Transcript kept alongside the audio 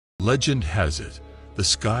Legend has it, the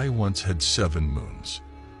sky once had 7 moons.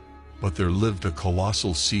 But there lived a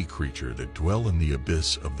colossal sea creature that dwelt in the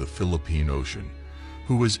abyss of the Philippine Ocean,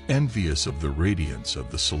 who was envious of the radiance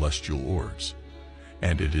of the celestial orbs,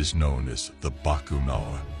 and it is known as the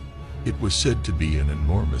Bakunawa. It was said to be an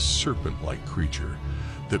enormous serpent-like creature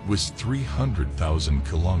that was 300,000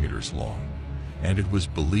 kilometers long, and it was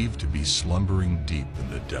believed to be slumbering deep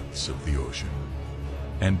in the depths of the ocean.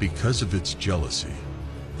 And because of its jealousy,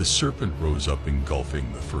 the serpent rose up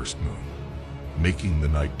engulfing the first moon, making the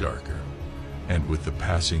night darker, and with the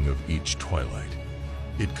passing of each twilight,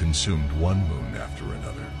 it consumed one moon after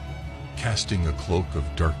another, casting a cloak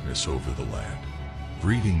of darkness over the land,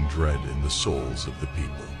 breeding dread in the souls of the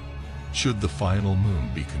people. Should the final moon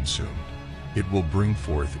be consumed, it will bring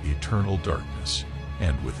forth eternal darkness,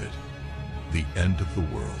 and with it, the end of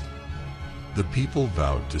the world. The people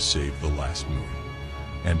vowed to save the last moon,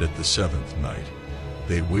 and at the 7th night,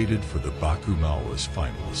 they waited for the Bakunawa's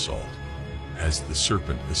final assault, as the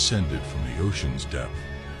serpent ascended from the ocean's depth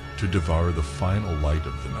to devour the final light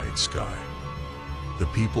of the night sky. The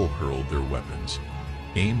people hurled their weapons,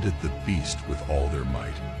 aimed at the beast with all their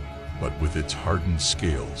might, but with its hardened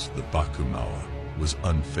scales the Bakunawa was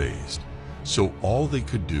unfazed, so all they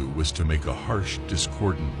could do was to make a harsh,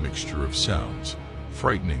 discordant mixture of sounds,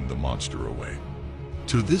 frightening the monster away.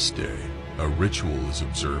 To this day, a ritual is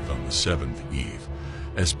observed on the 7th eve,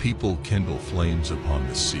 as people kindle flames upon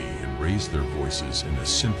the sea and raise their voices in a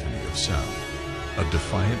symphony of sound, a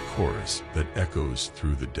defiant chorus that echoes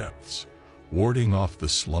through the depths, warding off the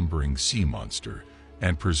slumbering sea monster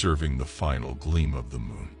and preserving the final gleam of the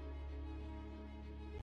moon.